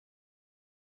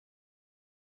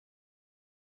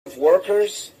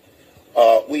workers.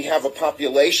 We have a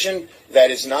population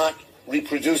that is not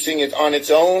reproducing it on its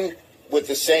own with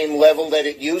the same level that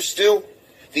it used to.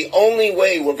 The only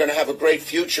way we're going to have a great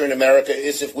future in America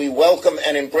is if we welcome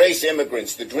and embrace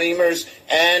immigrants, the dreamers,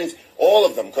 and all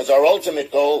of them, because our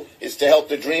ultimate goal is to help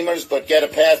the dreamers, but get a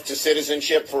path to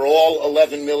citizenship for all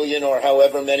 11 million or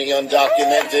however many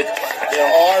undocumented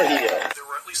there are here. There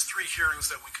were at least 3 hearings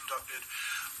that we conducted,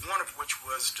 one of which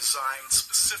was designed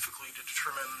specifically to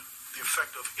determine the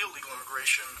effect of illegal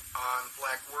immigration on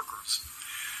black workers.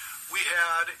 We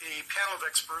had a panel of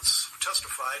experts who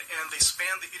testified, and they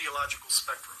spanned the ideological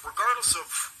spectrum. Regardless of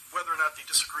whether or not they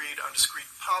disagreed on discrete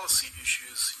policy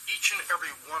issues, each and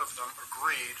every one of them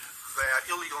agreed that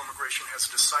illegal immigration has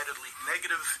a decidedly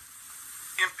negative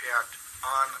impact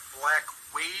on black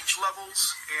wage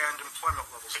levels and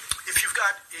employment levels. If you've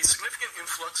got a significant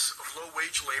influx of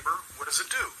low-wage labor, what does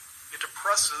it do? It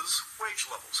depresses wage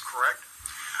levels, correct?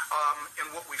 And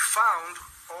what we found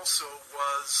also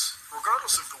was,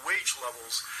 regardless of the wage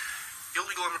levels,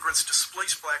 illegal immigrants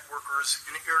displaced black workers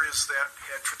in areas that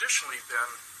had traditionally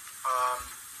been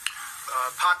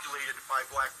populated by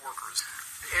black workers.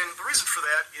 And the reason for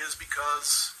that is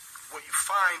because what you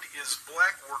find is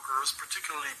black workers,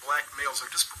 particularly black males,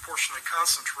 are disproportionately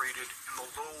concentrated in the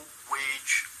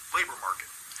low-wage labor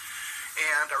market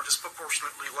and are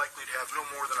disproportionately likely to have no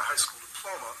more than a high school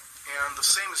diploma. And the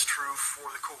same is true for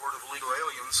the cohort of illegal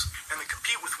aliens, and they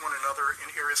compete with one another in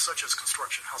areas such as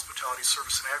construction, hospitality,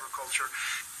 service, and agriculture.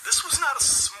 This was not a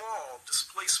small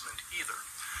displacement either.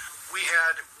 We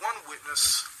had one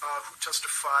witness who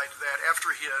testified that after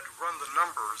he had run the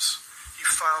numbers, he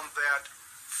found that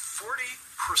 40%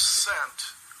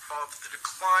 of the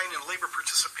decline in labor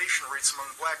participation rates among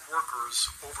black workers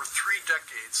over 3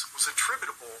 decades was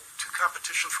attributable to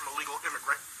competition from illegal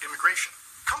immigration.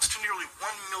 Comes to nearly 1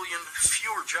 million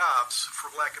fewer jobs for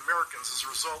black Americans as a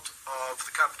result of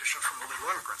the competition from illegal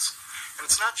immigrants. And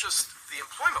it's not just the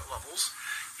employment levels,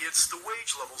 it's the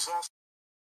wage levels also.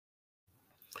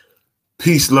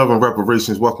 Peace, love, and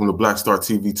reparations. Welcome to Black Star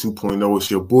TV 2.0.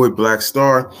 It's your boy, Black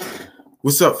Star.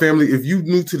 What's up, family? If you're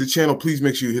new to the channel, please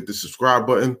make sure you hit the subscribe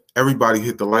button. Everybody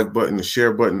hit the like button, the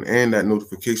share button, and that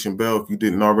notification bell if you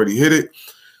didn't already hit it.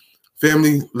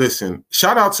 Family, listen,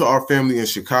 shout out to our family in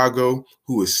Chicago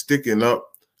who is sticking up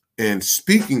and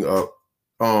speaking up,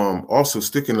 also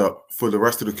sticking up for the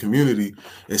rest of the community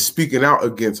and speaking out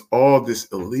against all this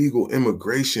illegal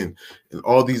immigration and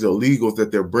all these illegals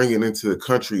that they're bringing into the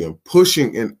country and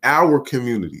pushing in our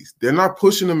communities. They're not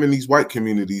pushing them in these white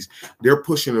communities. They're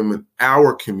pushing them in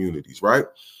our communities, right?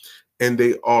 And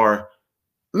they are,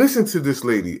 listen to this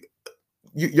lady.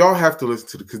 Y'all have to listen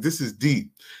to it because this is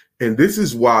deep. And this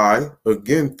is why,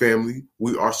 again, family,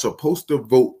 we are supposed to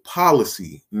vote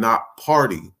policy, not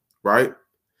party, right?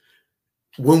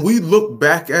 When we look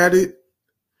back at it,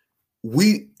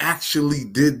 we actually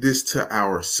did this to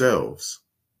ourselves.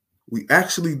 We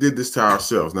actually did this to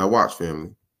ourselves. Now watch,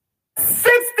 family.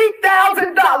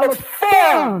 $60,000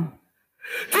 fund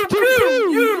to do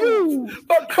you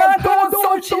for condo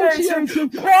association,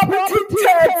 property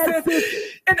taxes,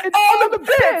 and all of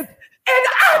this. And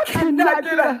I cannot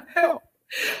get a help.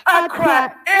 I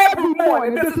cry every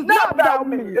morning. This is not about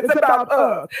me. It's about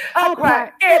us. I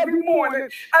cry every morning.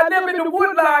 I live in the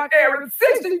Woodline area,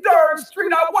 63rd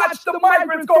Street. I watch the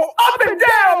migrants go up and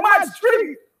down my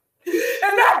street.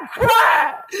 And I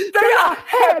cry. They are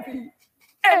happy.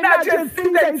 And I just see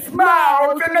their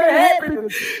smiles and their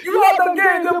happiness. You all done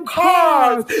gave them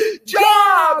cars,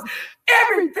 jobs,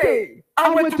 everything. I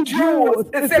went to Jules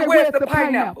and said, "Where's the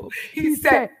pineapple?" He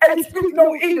said, "I speak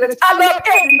no English. I love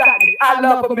everybody. I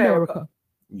love America."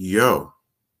 Yo,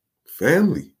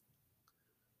 family,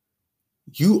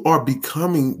 we are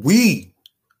becoming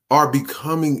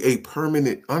a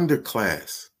permanent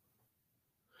underclass.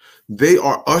 They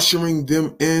are ushering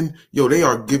them in. Yo, they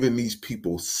are giving these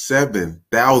people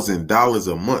 $7,000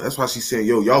 a month. That's why she's saying,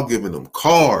 yo, y'all giving them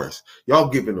cars. Y'all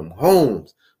giving them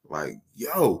homes. Like,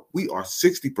 yo, we are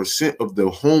 60% of the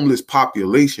homeless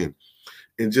population.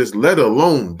 And just let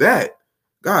alone that,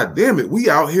 God damn it, we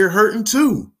out here hurting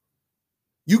too.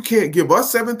 You can't give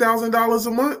us $7,000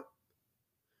 a month.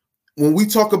 When we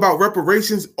talk about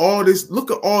reparations, all this,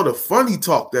 look at all the funny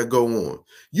talk that go on.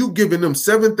 You giving them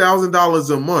 $7,000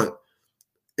 a month.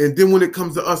 And then when it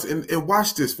comes to us, and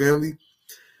watch this, family.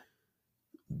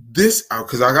 This,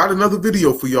 because I got another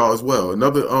video for y'all as well.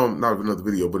 Another, not another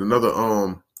video, but another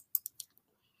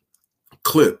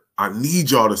clip I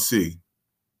need y'all to see.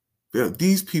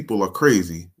 These people are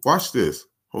crazy. Watch this.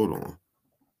 Hold on.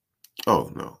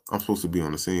 Oh, no. I'm supposed to be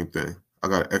on the same thing. I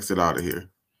got to exit out of here.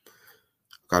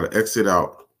 Got to exit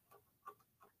out.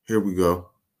 Here we go.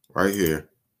 right here.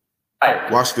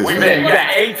 Right. Watch this. You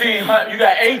got 1,800. You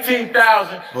got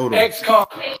 18,000 ex-con.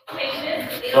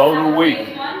 So do we.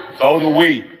 So do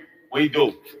we. We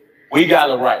do. We got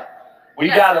it right. We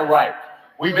got it right.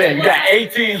 You got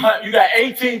 1,800. You got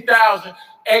 18,000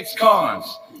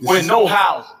 ex-cons with no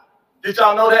housing. Did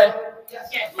y'all know that?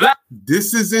 Yes.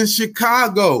 This is in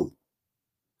Chicago.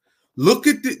 Look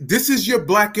at this is your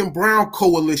Black and Brown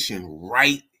coalition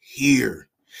right here.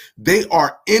 They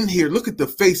are in here. Look at the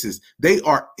faces. They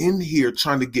are in here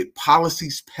trying to get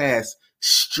policies passed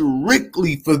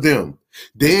strictly for them.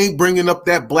 They ain't bringing up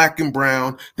that Black and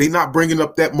Brown. They not bringing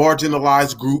up that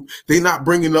marginalized group. They not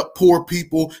bringing up poor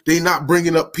people. They not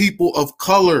bringing up people of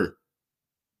color.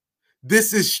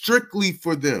 This is strictly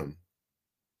for them.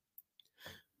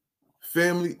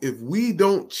 Family, if we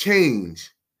don't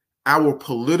change our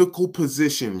political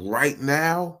position right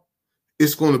now,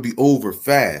 it's going to be over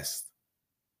fast.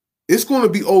 It's going to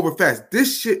be over fast.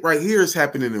 This shit right here is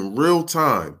happening in real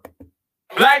time.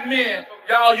 Black men,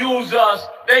 y'all use us.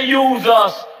 They use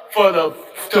us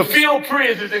to fill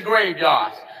prisons and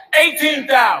graveyards.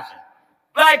 18,000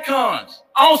 black cons.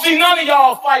 I don't see none of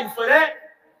y'all fighting for that.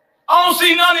 I don't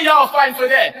see none of y'all fighting for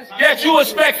that. Yet you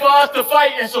expect for us to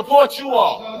fight and support you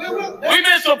all. We've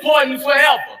been supporting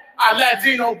forever our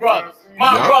Latino brothers.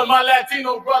 My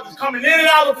Latino brothers coming in and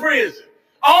out of prison.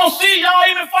 I don't see y'all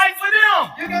even fight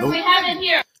for them. Nope. We have it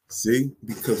here. See,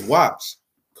 because watch.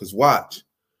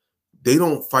 They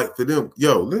don't fight for them.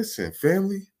 Yo, listen,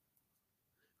 family.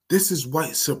 This is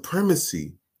white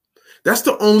supremacy. That's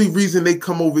the only reason they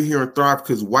come over here and thrive,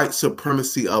 because white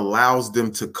supremacy allows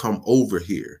them to come over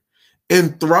here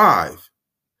and thrive.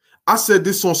 I said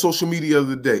this on social media the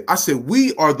other day. I said,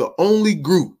 we are the only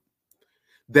group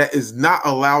that is not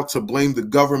allowed to blame the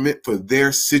government for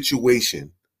their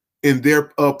situation and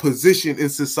their position in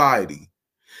society.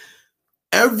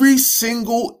 Every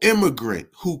single immigrant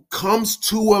who comes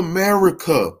to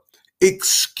America,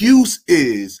 excuse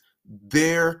is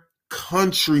their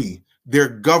country, their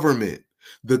government.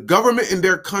 The government in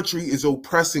their country is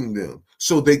oppressing them,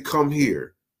 so they come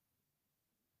here.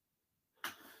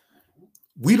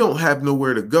 We don't have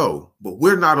nowhere to go, but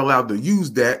we're not allowed to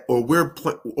use that, or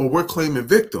we're claiming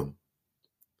victim.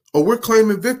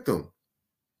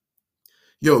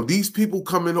 Yo, these people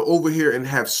coming over here and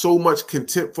have so much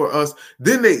contempt for us.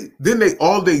 Then they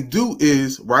all they do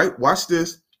is, right? Watch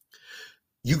this.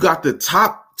 You got the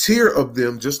top tier of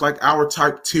them, just like our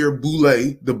type tier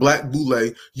boule, the black boule.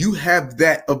 You have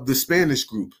that of the Spanish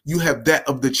group. You have that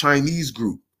of the Chinese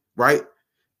group, right?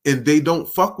 And they don't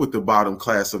fuck with the bottom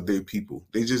class of their people.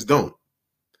 They just don't.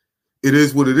 It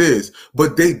is what it is.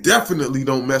 But they definitely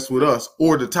don't mess with us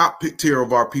or the top tier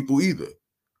of our people either,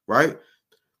 right?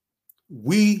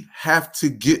 We have to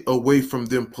get away from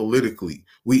them politically.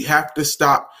 We have to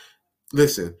stop.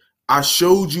 Listen, I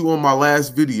showed you on my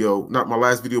last video, not my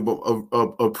last video, but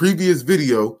a previous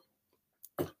video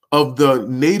of the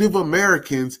Native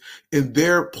Americans and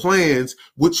their plans,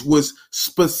 which was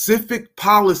specific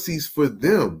policies for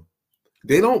them.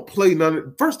 They don't play none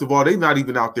of, first of all, they're not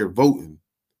even out there voting.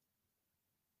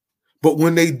 But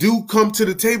when they do come to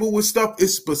the table with stuff,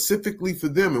 it's specifically for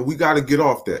them, and we got to get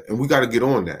off that, and we got to get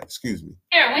on that. Excuse me.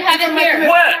 Here, we have it here.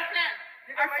 What?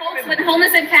 Our folks with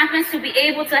homeless encampments to be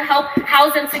able to help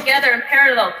house them together in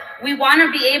parallel. We want to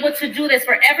be able to do this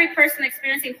for every person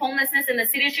experiencing homelessness in the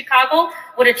city of Chicago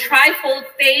with a trifold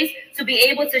phase to be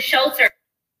able to shelter.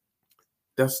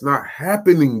 That's not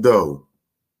happening, though.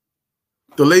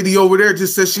 The lady over there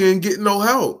just said she ain't getting no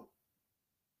help.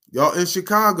 Y'all in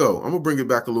Chicago. I'm going to bring it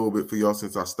back a little bit for y'all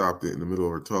since I stopped it in the middle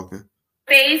of her talking.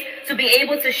 Phase to be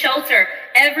able to shelter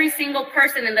every single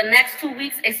person in the next 2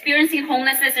 weeks experiencing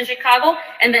homelessness in Chicago,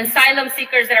 and then asylum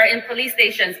seekers that are in police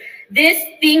stations. This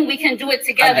thing, we can do it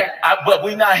together. But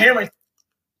we're not hearing.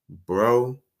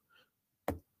 Bro,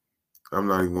 I'm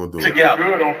not even going to do it. Together.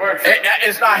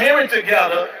 It's not hearing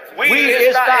together.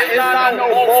 It's not no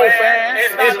both fans.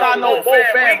 It's not no both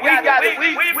fans. We got it.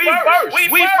 We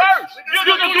first. We first.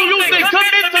 Do you think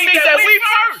commit to me that we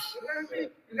first?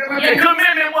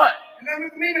 Commitment what? You have a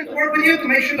commitment to work with you to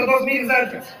make sure that those meetings are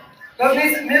addressed. Those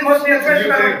meetings must be addressed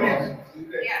by our commitment.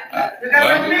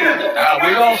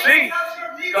 We don't see.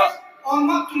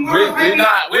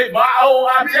 My whole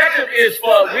objective is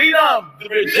for we done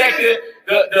rejected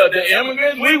the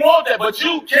immigrants. We want that, but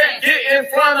you can't get in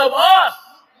front of us.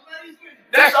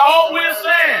 That's all we're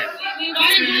saying.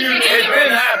 It's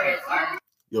been happening.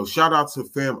 Yo, shout out to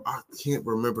fam. I can't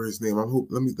remember his name.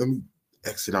 Let me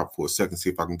exit out for a second,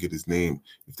 see if I can get his name,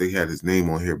 if they had his name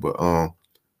on here. But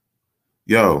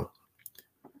yo,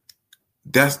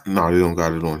 That's no, they don't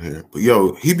got it on here. But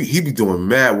yo, he be doing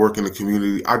mad work in the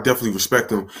community. I definitely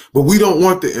respect him, but we don't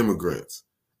want the immigrants.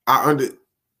 I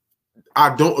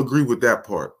don't agree with that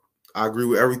part. I agree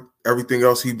with everything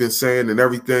else he's been saying and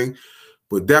everything,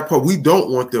 but that part we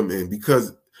don't want them in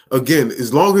because again,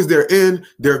 as long as they're in,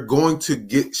 they're going to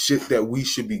get shit that we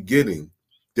should be getting.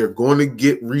 They're going to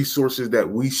get resources that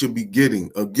we should be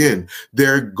getting. Again,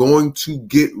 they're going to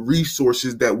get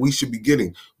resources that we should be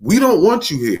getting. We don't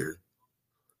want you here.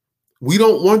 We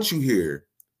don't want you here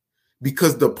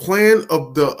because the plan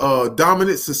of the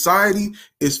dominant society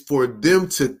is for them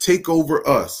to take over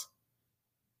us.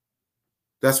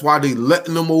 That's why they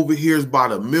letting them over here is by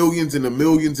the millions and the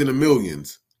millions and the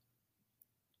millions.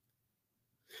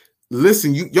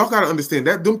 Listen, y'all got to understand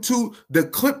that the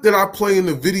clip that I play in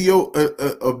the video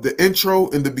of the intro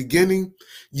in the beginning,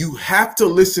 you have to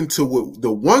listen to what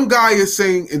the one guy is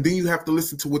saying, and then you have to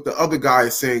listen to what the other guy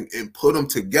is saying and put them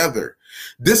together.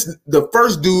 The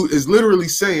first dude is literally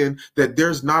saying that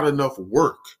there's not enough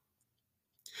work.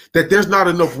 That there's not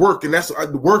enough work, and that's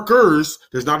the workers.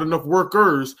 There's not enough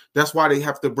workers. That's why they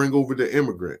have to bring over the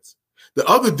immigrants. The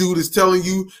other dude is telling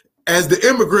you, as the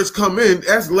immigrants come in,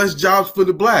 that's less jobs for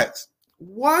the blacks.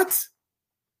 What?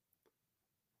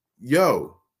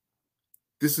 Yo,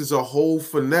 this is a whole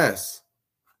finesse.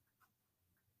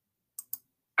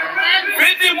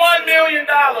 $51 million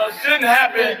shouldn't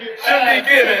happen, shouldn't be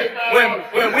given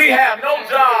when we have no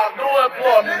job, no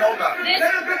employment, no nothing.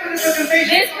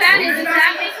 This plan is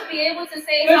exactly to be able to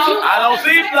say how I don't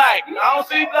see black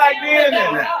men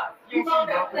in there. We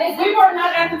were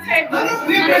not at the table. But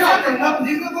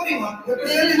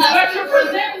you're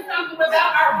presenting something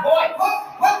without our voice.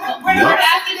 We're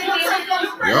asking you to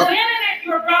present it.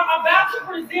 You're about to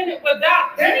present it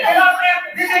without any of us.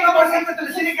 This ain't about something to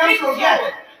the city council yet.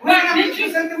 This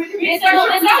is a draft.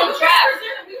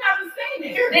 We haven't seen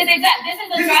it. This is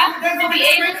a draft to be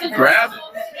able to Draft?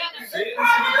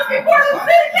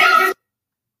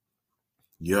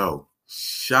 Yo,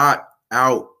 shout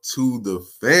out to the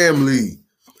family.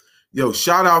 Yo,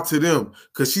 shout out to them.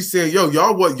 Cause she said, yo,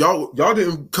 y'all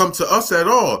didn't come to us at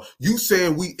all. You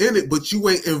saying we in it, but you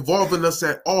ain't involving us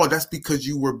at all. That's because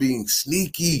you were being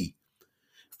sneaky.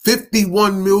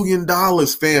 $51 million,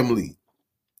 family.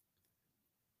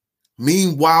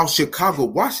 Meanwhile, Chicago,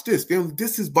 watch this, family.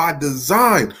 This is by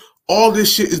design. All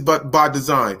this shit is by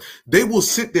design. They will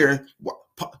sit there.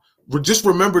 Just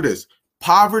remember this.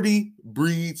 Poverty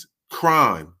breeds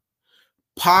crime.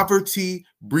 Poverty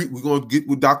breeds, we're going to get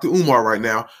with Dr. Umar right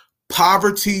now.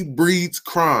 Poverty breeds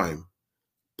crime.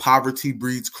 Poverty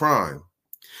breeds crime.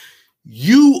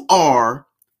 You are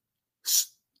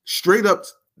straight up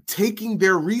taking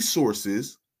their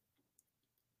resources.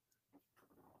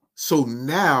 So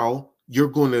now you're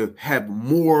going to have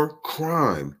more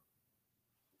crime.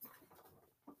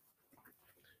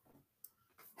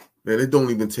 Man, it don't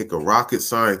even take a rocket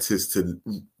scientist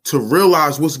to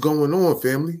realize what's going on,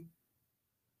 family.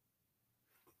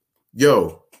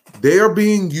 Yo, they are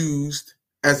being used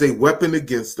as a weapon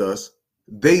against us.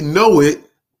 They know it.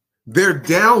 They're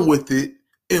down with it,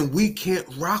 and we can't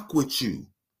rock with you.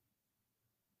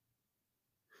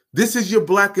 This is your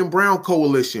black and brown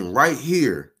coalition right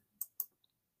here.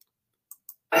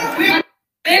 This plan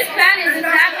is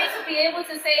exactly to be able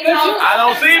to say how I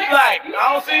don't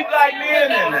see black men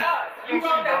in there. We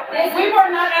were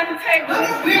not at the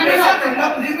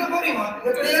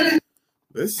table.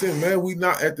 Listen, man, we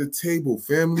not at the table,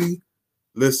 family.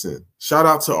 Listen, shout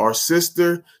out to our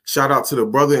sister. Shout out to the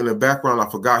brother in the background. I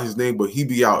forgot his name, but he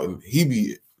be out and he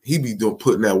be doing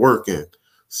putting that work in.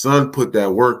 Son put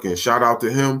that work in. Shout out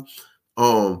to him.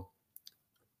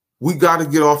 We got to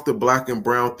get off the black and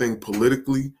brown thing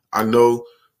politically. I know,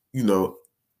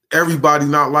 everybody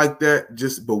not like that.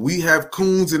 But we have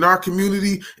coons in our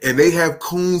community, and they have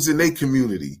coons in their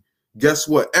community. Guess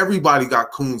what? Everybody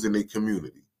got coons in their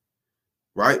community,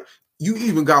 right? You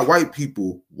even got white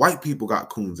people. White people got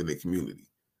coons in their community.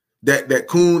 That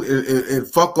coon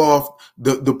and fuck off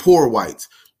the poor whites.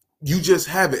 You just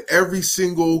have it. Every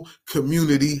single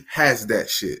community has that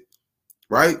shit,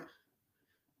 right?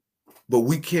 But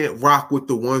we can't rock with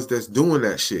the ones that's doing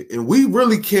that shit. And we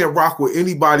really can't rock with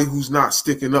anybody who's not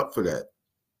sticking up for that.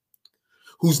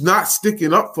 Who's not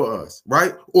sticking up for us,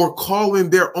 right? Or calling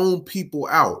their own people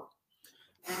out.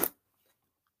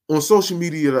 On social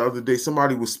media the other day,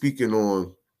 somebody was speaking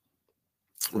on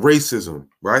racism,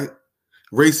 right?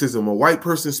 Racism, a white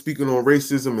person speaking on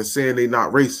racism and saying they're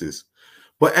not racist.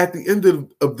 But at the end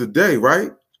of the day,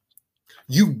 right?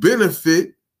 You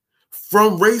benefit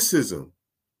from racism.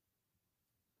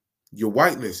 Your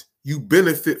whiteness, you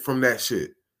benefit from that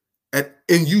shit.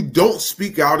 And you don't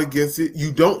speak out against it.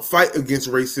 You don't fight against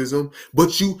racism,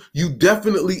 but you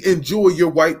definitely enjoy your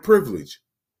white privilege.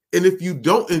 And if you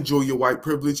don't enjoy your white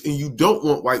privilege and you don't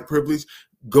want white privilege,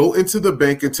 go into the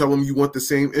bank and tell them you want the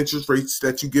same interest rates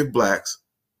that you give blacks.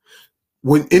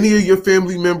 When any of your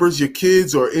family members, your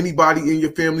kids, or anybody in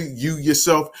your family, you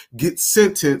yourself get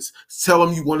sentenced, tell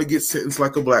them you want to get sentenced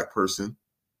like a black person,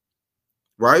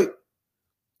 right?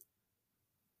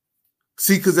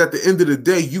 See, because at the end of the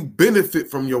day, you benefit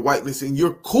from your whiteness and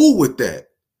you're cool with that,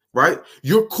 right?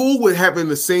 You're cool with having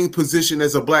the same position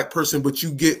as a black person, but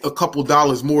you get a couple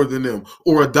dollars more than them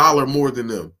or $1 more than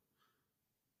them,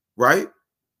 right?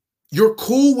 You're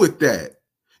cool with that.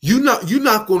 You're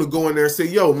not going to go in there and say,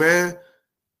 yo, man,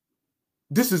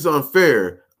 this is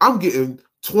unfair. I'm getting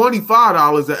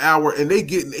 $25 an hour and they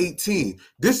getting 18.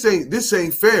 This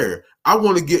ain't fair. I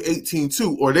want to get 18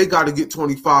 too, or they got to get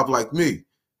 25 like me.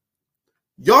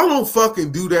 Y'all don't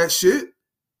fucking do that shit.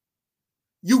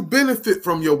 You benefit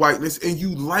from your whiteness and you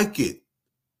like it.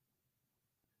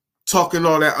 Talking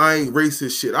all that I ain't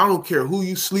racist shit. I don't care who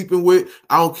you sleeping with.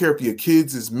 I don't care if your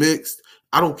kids is mixed.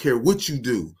 I don't care what you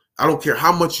do. I don't care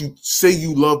how much you say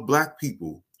you love black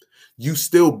people. You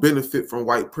still benefit from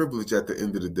white privilege at the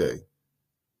end of the day.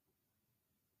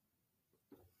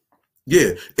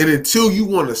 Yeah. And until you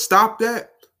want to stop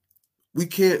that, we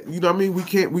can't, you know what I mean? We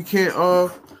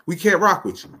can't rock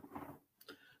with you.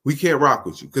 We can't rock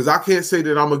with you. Because I can't say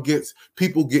that I'm against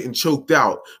people getting choked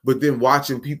out, but then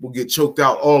watching people get choked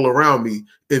out all around me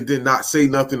and then not say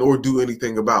nothing or do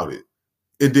anything about it.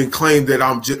 And then claim that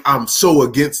I'm so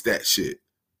against that shit.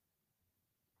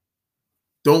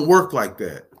 Don't work like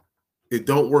that. It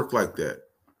don't work like that.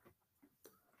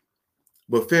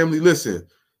 But family, listen,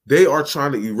 they are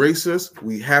trying to erase us.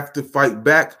 We have to fight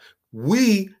back.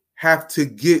 We have to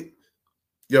get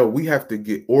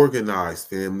organized,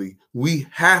 family. We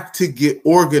have to get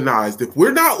organized. If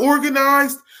we're not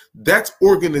organized, that's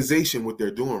organization, what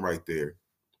they're doing right there.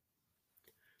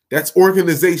 That's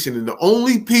organization. And the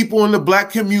only people in the black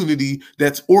community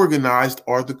that's organized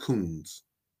are the coons.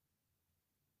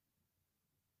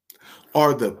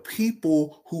 Are the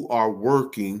people who are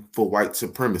working for white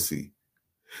supremacy.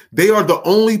 They are the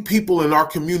only people in our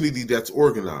community that's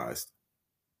organized.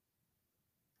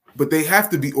 But they have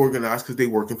to be organized because they're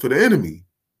working for the enemy.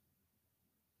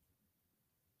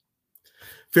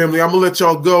 Family, I'm going to let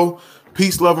y'all go.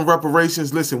 Peace, love, and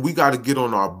reparations. Listen, we got to get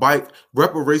on our bike.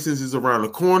 Reparations is around the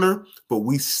corner, but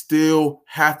we still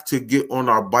have to get on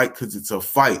our bike because it's a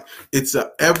fight. It's an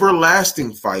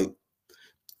everlasting fight.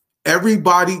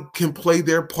 Everybody can play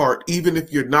their part, even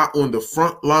if you're not on the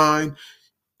front line.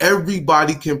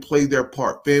 Everybody can play their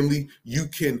part, family. You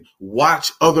can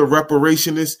watch other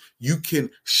reparationists. You can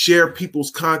share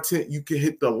people's content. You can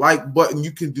hit the like button.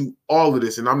 You can do all of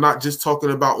this. And I'm not just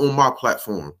talking about on my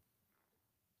platform.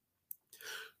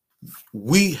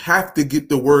 We have to get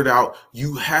the word out.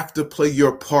 You have to play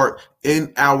your part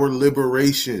in our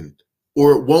liberation,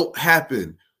 or it won't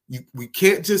happen. We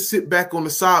can't just sit back on the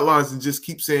sidelines and just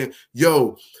keep saying,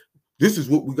 yo, this is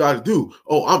what we got to do.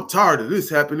 Oh, I'm tired of this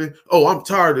happening. Oh, I'm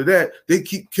tired of that. They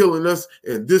keep killing us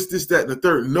and this, that, and the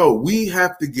third. No, we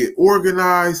have to get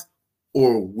organized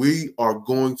or we are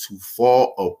going to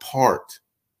fall apart.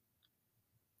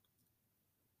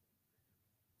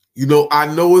 You know, I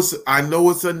know it's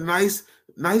a nice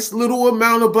little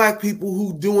amount of black people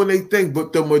who doing their thing,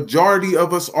 but the majority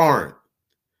of us aren't.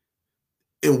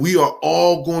 And we are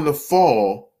all going to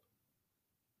fall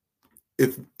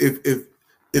if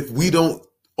we don't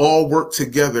all work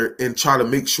together and try to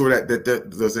make sure that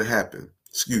doesn't happen.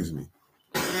 Excuse me.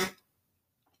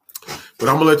 But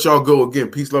I'm going to let y'all go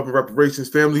again. Peace, love, and reparations,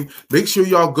 family. Make sure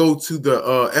y'all go to the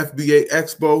FBA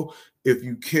Expo if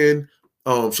you can.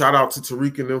 Shout out to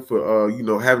Tariq and them for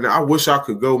having that. I wish I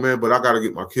could go, man, but I got to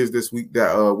get my kids this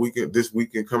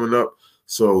weekend coming up.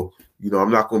 So,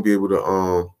 I'm not going to be able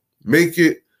to make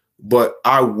it, but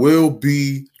I will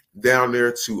be down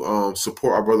there to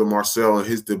support our brother Marcel and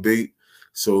his debate.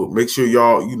 So make sure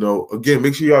y'all,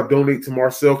 make sure y'all donate to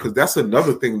Marcel, because that's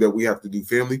another thing that we have to do,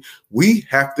 family. We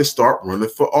have to start running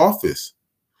for office.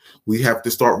 We have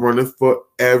to start running for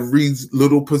every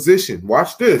little position.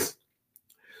 Watch this.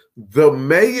 The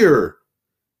mayor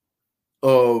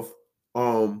of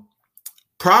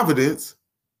Providence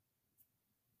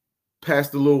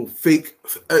passed a little fake.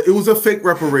 It was a fake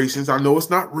reparations. I know it's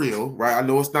not real, right? I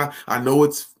know it's not. I know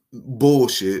it's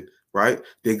bullshit, right?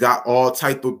 They got all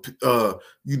type of, the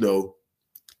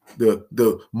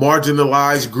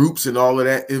marginalized groups and all of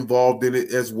that involved in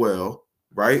it as well,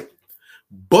 right?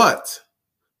 But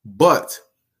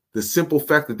the simple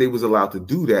fact that they was allowed to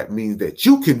do that means that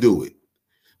you can do it.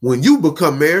 When you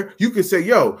become mayor, you can say,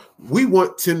 yo, we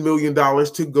want $10 million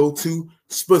to go to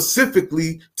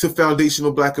specifically to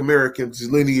foundational Black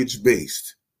Americans, lineage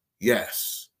based.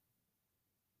 Yes.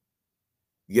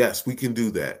 Yes, we can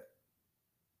do that.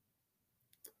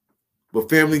 But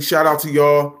family, shout out to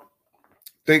y'all.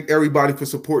 Thank everybody for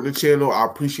supporting the channel. I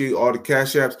appreciate all the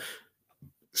cash apps.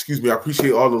 Excuse me. I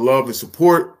appreciate all the love and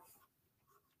support.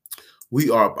 We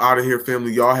are out of here,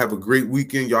 family. Y'all have a great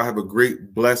weekend. Y'all have a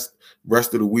great, blessed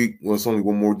rest of the week. Well, it's only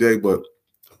one more day, but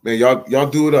man, y'all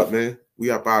do it up, man. We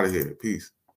up out of here.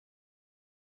 Peace.